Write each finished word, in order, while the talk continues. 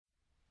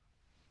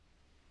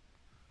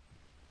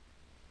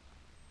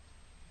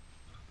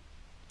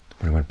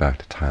went back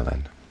to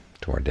Thailand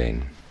to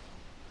ordain,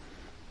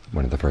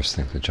 one of the first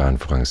things that Ajahn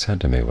Fuang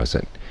said to me was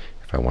that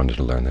if I wanted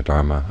to learn the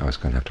Dharma, I was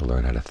going to have to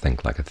learn how to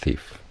think like a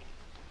thief.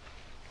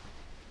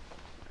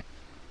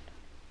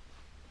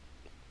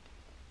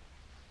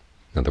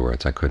 In other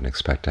words, I couldn't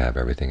expect to have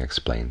everything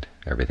explained,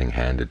 everything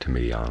handed to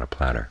me on a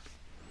platter.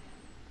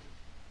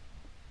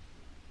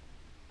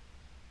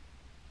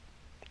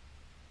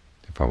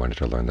 If I wanted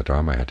to learn the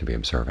Dharma, I had to be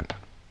observant.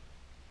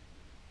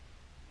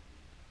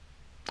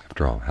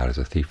 After all, how does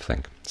a thief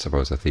think?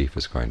 Suppose a thief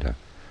is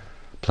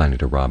planning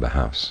to rob a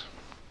house.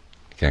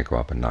 You can't go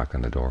up and knock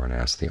on the door and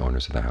ask the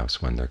owners of the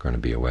house when they're going to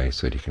be away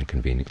so that he can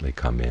conveniently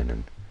come in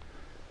and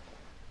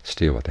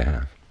steal what they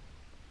have.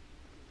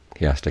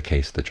 He has to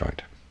case the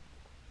joint.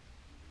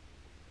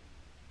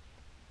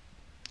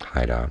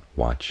 Hide out,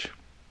 watch,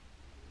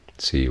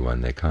 see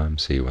when they come,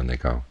 see when they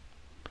go,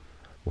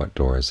 what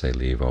doors they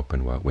leave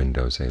open, what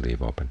windows they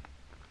leave open,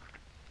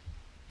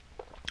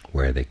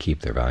 where they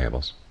keep their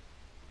valuables.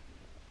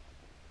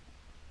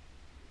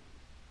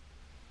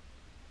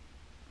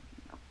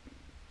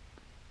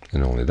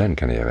 And only then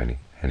can he have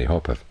any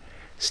hope of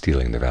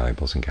stealing the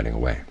valuables and getting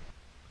away.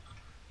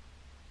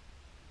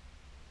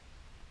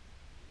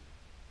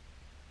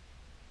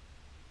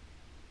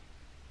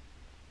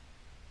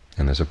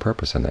 And there's a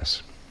purpose in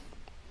this.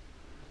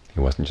 He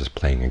wasn't just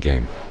playing a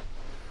game,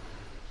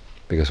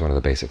 because one of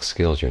the basic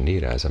skills you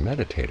need as a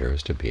meditator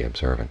is to be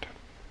observant.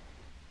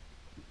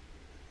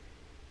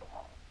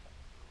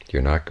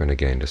 You're not going to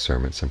gain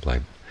discernment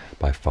simply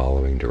by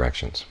following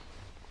directions.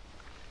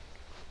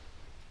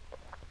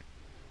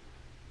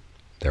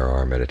 There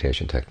are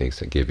meditation techniques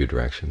that give you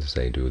directions,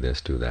 say do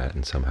this, do that,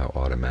 and somehow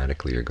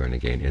automatically you're going to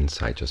gain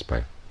insight just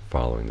by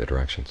following the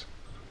directions.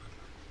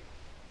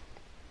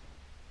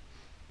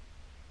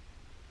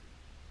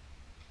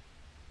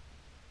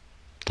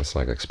 It's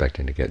like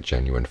expecting to get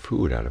genuine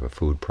food out of a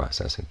food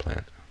processing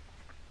plant.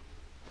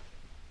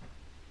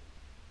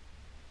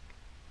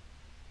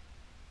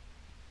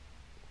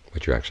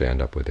 What you actually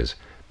end up with is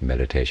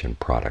meditation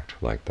product,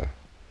 like the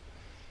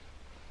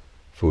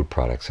food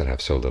products that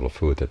have so little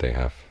food that they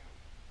have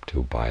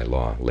to, by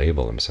law,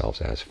 label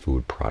themselves as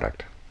food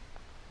product.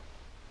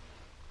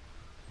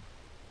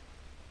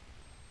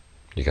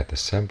 You get the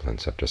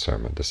semblance of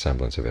discernment, the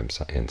semblance of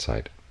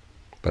insight,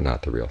 but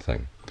not the real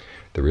thing.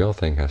 The real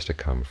thing has to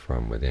come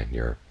from within,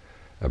 your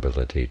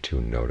ability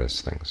to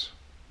notice things.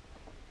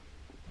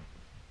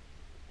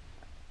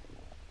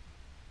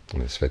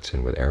 And this fits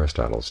in with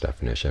Aristotle's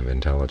definition of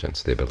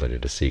intelligence, the ability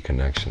to see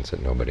connections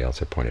that nobody else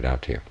had pointed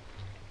out to you.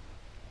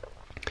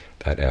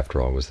 That,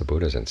 after all, was the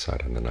Buddha's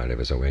insight on the night of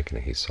his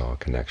awakening. He saw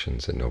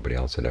connections that nobody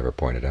else had ever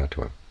pointed out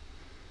to him.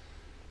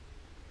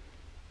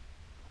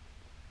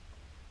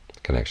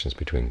 Connections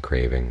between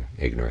craving,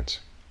 ignorance,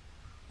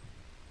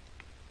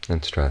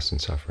 and stress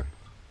and suffering.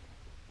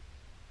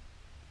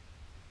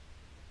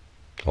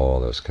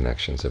 All those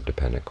connections of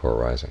dependent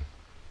co-arising.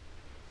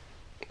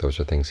 Those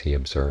are things he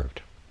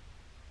observed.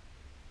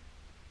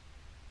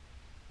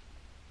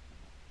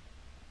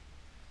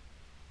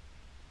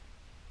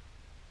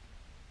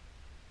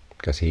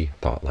 Because he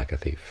thought like a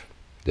thief,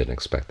 didn't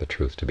expect the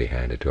truth to be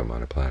handed to him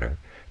on a platter.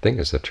 The thing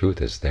is, the truth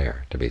is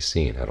there to be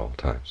seen at all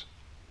times,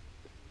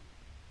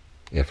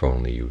 if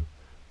only you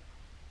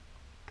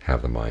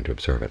have the mind to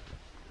observe it.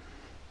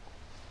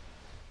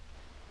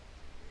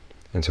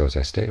 And so as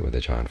I stayed with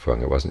Ajahn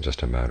Fuang, it wasn't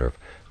just a matter of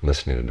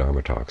listening to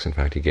Dharma talks. In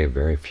fact, he gave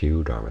very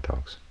few Dharma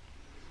talks.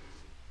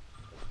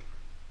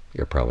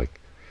 You'll probably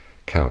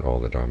count all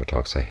the Dharma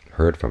talks I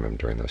heard from him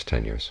during those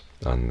 10 years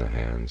on the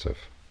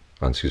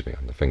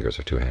fingers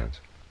of 2 hands.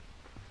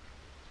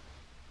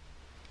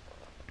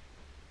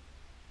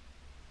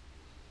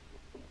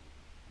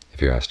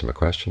 If you asked him a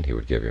question, he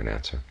would give you an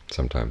answer.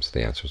 Sometimes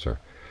the answers are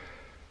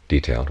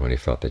detailed when he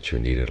felt that you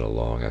needed a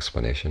long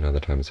explanation. Other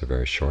times they're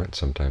very short.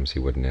 Sometimes he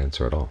wouldn't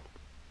answer at all.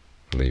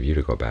 He'd leave you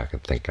to go back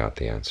and think out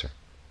the answer.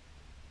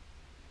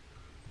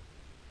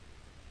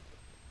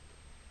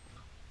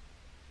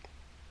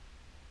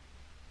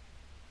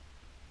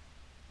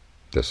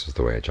 This is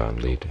the way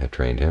Ajahn Lee had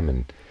trained him,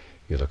 and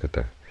you look at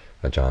the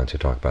Ajahns who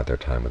talk about their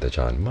time with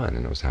Ajahn Mun,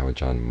 and it was how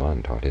Ajahn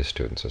Mun taught his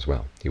students as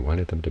well. He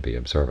wanted them to be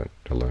observant,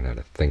 to learn how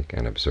to think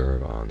and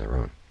observe on their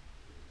own.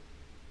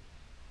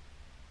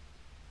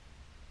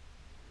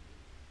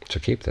 So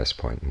keep this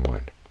point in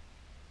mind.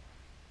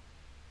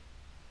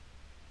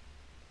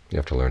 You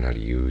have to learn how to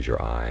use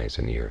your eyes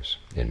and ears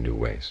in new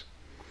ways.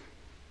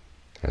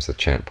 As the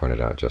chant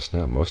pointed out just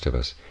now, most of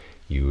us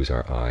use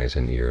our eyes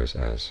and ears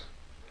as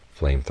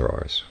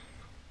flamethrowers.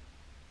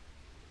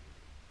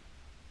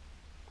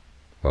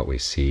 What we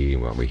see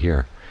and what we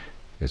hear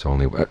is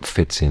only what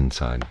fits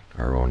inside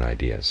our own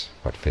ideas,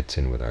 what fits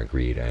in with our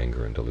greed,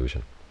 anger, and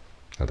delusion.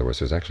 In other words,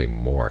 there's actually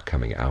more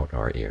coming out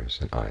our ears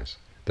and eyes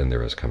than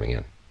there is coming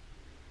in.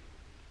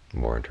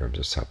 More in terms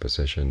of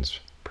suppositions,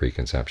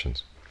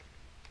 preconceptions,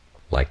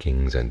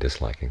 likings and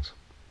dislikings.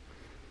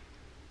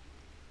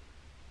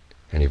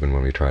 And even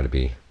when we try to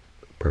be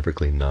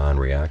perfectly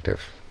non-reactive,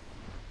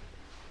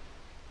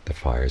 the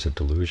fires of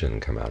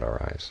delusion come out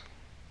our eyes.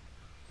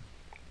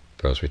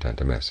 Those we tend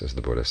to miss, as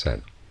the Buddha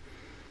said.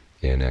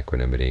 In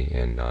equanimity,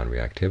 in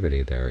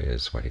non-reactivity, there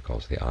is what he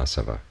calls the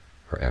asava,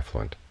 or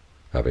effluent,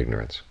 of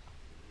ignorance.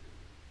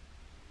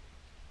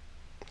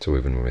 So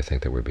even when we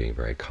think that we're being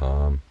very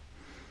calm,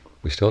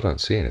 we still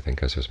don't see anything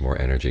because there's more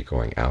energy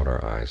going out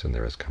our eyes than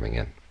there is coming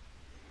in.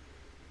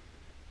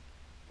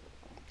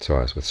 So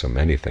as with so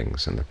many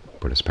things in the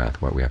Buddhist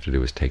path, what we have to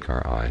do is take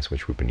our eyes,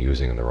 which we've been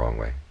using in the wrong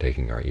way,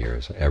 taking our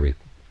ears, every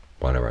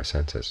one of our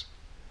senses,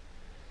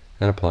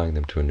 and applying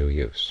them to a new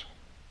use.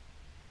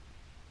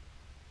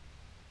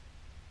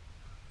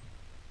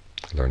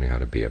 Learning how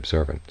to be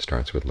observant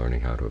starts with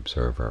learning how to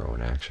observe our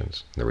own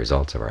actions, the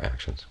results of our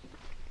actions.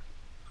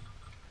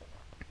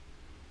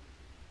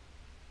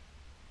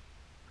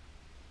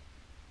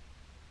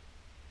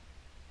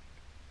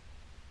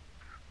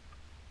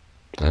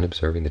 And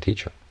observing the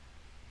teacher.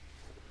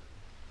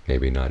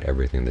 Maybe not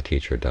everything the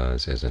teacher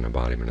does is an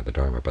embodiment of the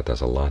Dharma, but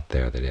there's a lot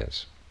there that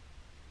is.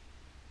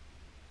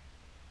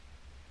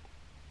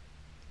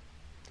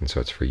 And so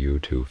it's for you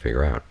to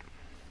figure out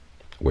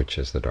which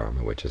is the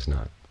Dharma, which is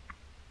not,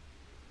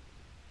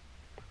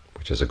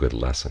 which is a good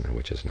lesson and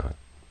which is not.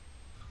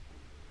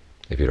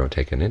 If you don't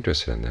take an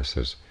interest in this,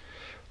 there's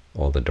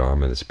all the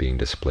Dharma that's being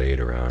displayed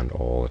around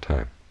all the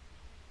time,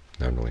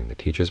 not only in the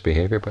teacher's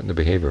behavior, but in the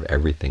behavior of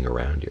everything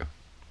around you,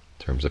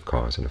 in terms of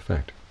cause and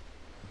effect.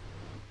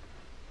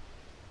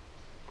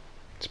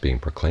 It's being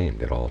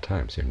proclaimed at all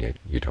times, and yet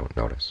you don't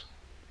notice.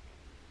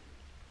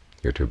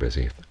 You're too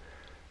busy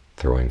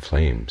throwing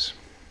flames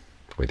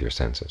with your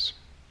senses,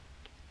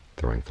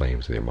 throwing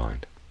flames with your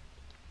mind.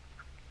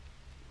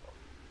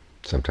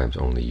 Sometimes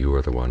only you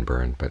are the one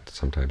burned, but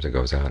sometimes it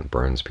goes out and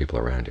burns people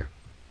around you.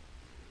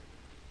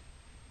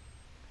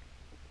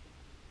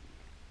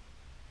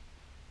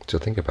 So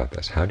think about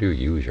this. How do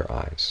you use your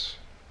eyes?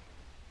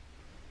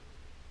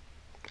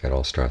 It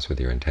all starts with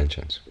your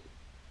intentions.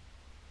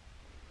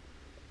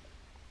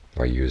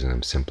 Are you using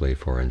them simply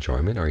for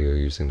enjoyment, or are you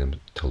using them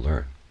to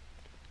learn,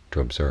 to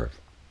observe?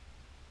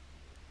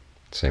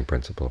 The same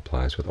principle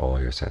applies with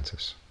all your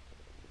senses.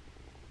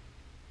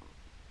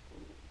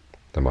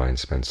 The mind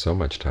spends so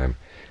much time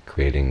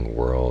creating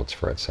worlds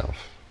for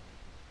itself.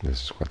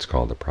 This is what's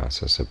called the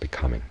process of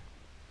becoming.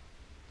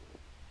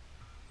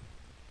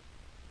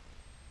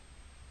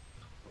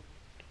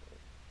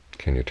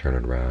 Can you turn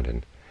it around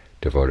and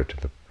devote it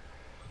to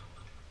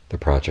the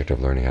project of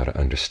learning how to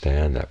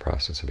understand that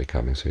process of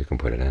becoming so you can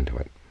put an end to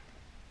it?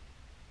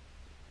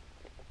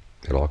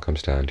 It all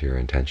comes down to your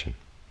intention.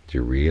 Do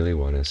you really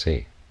want to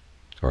see,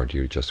 or do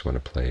you just want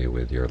to play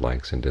with your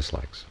likes and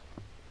dislikes?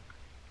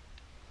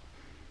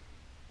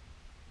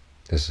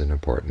 This is an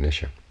important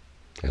issue.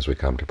 As we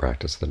come to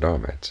practice the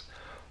Dharma,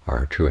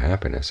 our true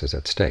happiness is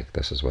at stake.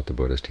 This is what the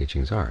Buddha's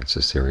teachings are. It's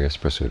a serious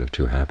pursuit of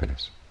true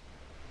happiness.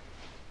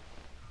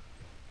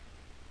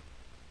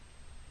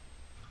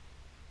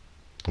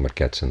 And what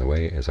gets in the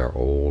way is our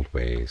old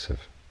ways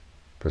of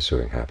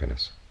pursuing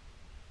happiness.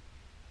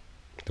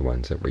 The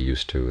ones that we're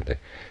used to, they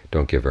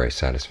don't give very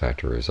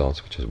satisfactory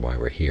results, which is why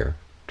we're here,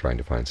 trying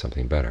to find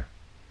something better.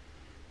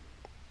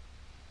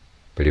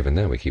 But even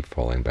then we keep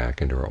falling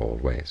back into our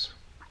old ways,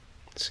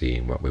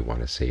 seeing what we want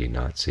to see,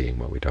 not seeing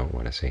what we don't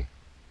want to see.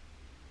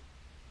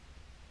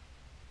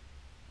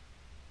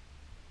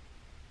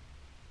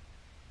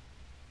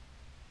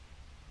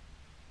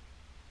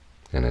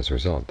 And as a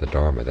result, the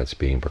Dharma that's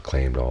being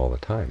proclaimed all the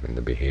time in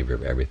the behavior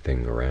of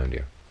everything around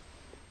you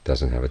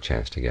doesn't have a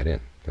chance to get in.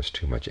 There's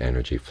too much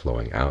energy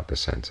flowing out the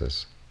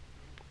senses.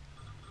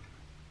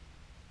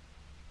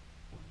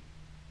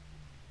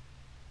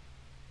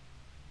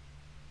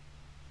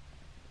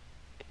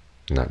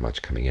 Not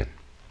much coming in.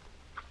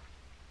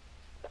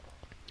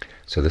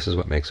 So this is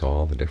what makes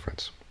all the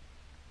difference.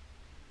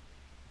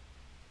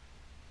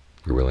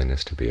 Your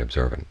willingness to be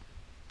observant,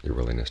 your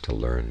willingness to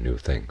learn new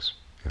things.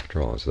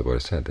 After all, as the Buddha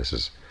said, this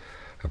is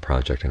a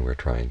project and we're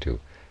trying to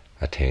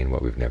attain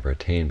what we've never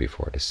attained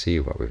before, to see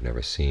what we've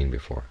never seen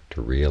before,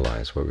 to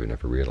realize what we've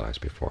never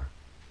realized before.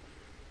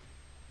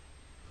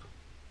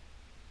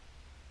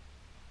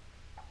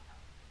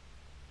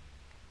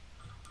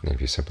 And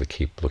if you simply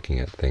keep looking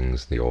at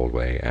things the old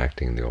way,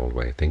 acting the old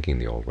way, thinking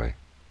the old way,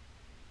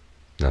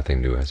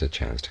 nothing new has a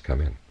chance to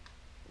come in.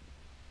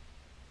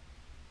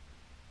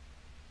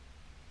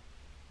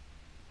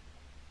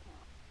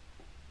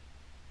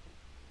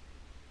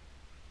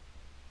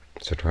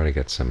 So try to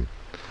get some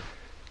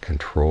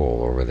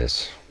control over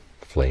this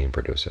flame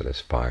producer, this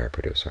fire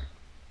producer.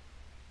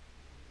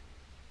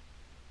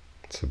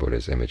 It's the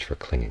Buddha's image for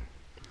clinging.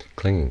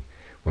 Clinging,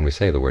 when we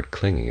say the word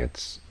clinging,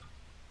 it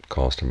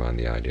calls to mind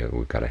the idea that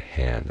we've got a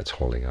hand that's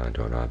holding on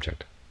to an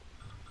object.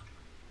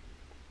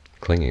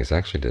 Clinging is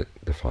actually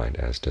defined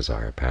as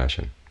desire,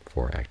 passion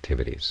for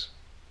activities.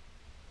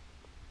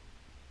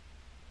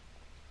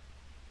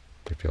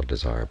 You feel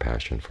desire,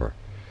 passion for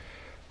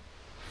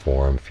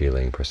form,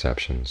 feeling,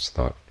 perceptions,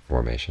 thought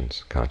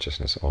formations,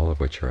 consciousness, all of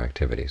which are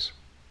activities.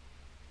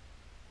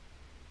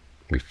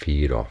 We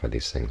feed off of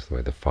these things the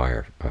way a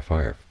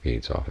fire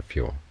feeds off of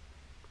fuel.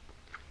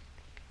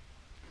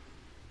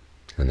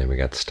 And then we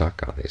get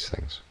stuck on these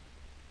things.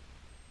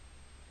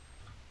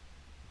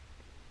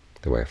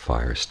 the way a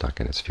fire is stuck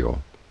in its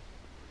fuel.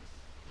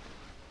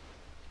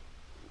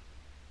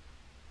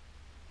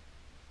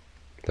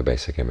 The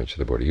basic image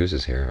the Buddha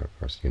uses here, of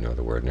course, you know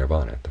the word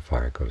nirvana. The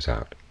fire goes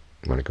out.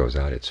 When it goes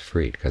out, it's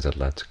freed because it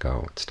lets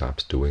go. It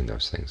stops doing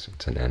those things.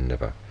 It's an end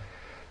of a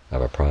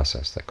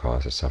process that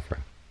causes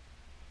suffering.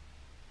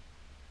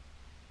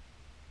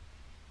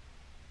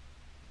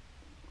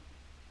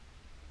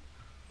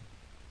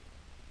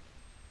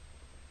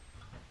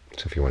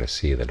 So if you want to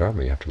see the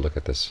Dharma, you have to look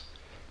at this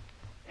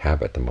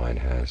habit the mind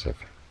has of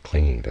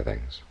clinging to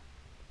things,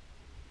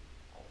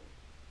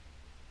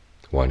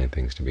 wanting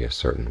things to be a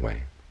certain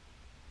way,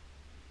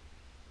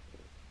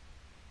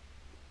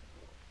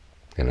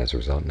 and as a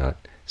result not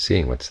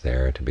seeing what's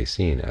there to be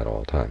seen at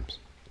all times.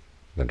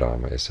 The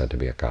Dharma is said to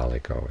be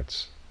akaliko.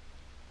 It's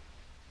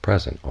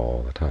present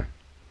all the time.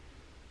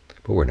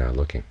 But we're not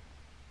looking.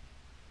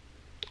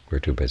 We're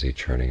too busy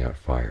churning out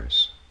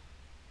fires.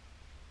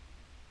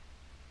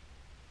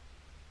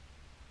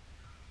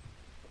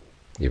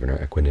 Even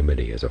our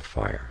equanimity is a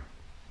fire,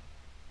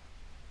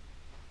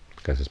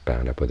 because it's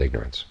bound up with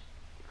ignorance.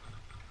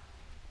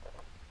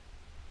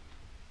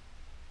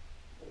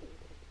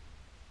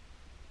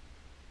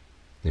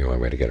 The only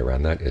way to get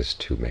around that is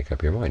to make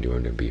up your mind. You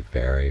want to be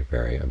very,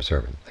 very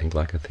observant. Think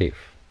like a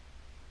thief.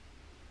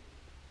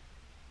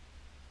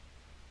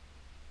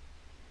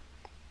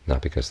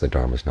 Not because the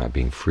Dharma is not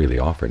being freely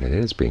offered. It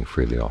is being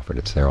freely offered.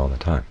 It's there all the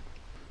time.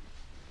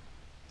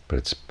 But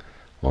it's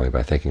only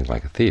by thinking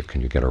like a thief can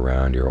you get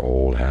around your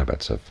old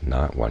habits of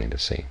not wanting to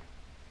see.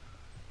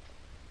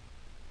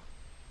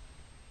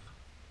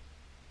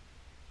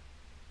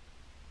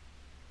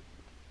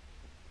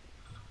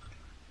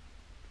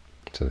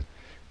 So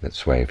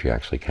this way, if you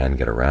actually can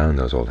get around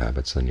those old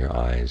habits, then your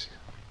eyes,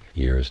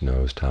 ears,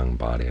 nose, tongue,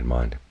 body, and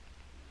mind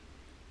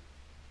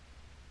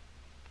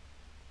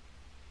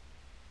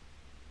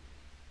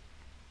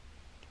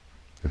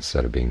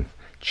instead of being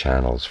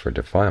channels for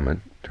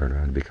defilement, turn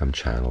around and become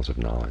channels of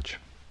knowledge.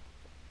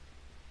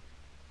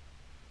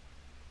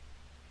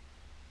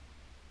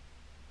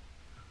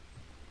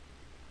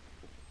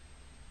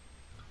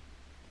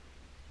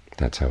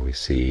 That's how we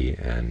see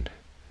and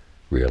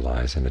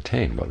realize and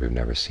attain what we've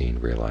never seen,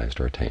 realized,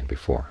 or attained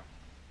before.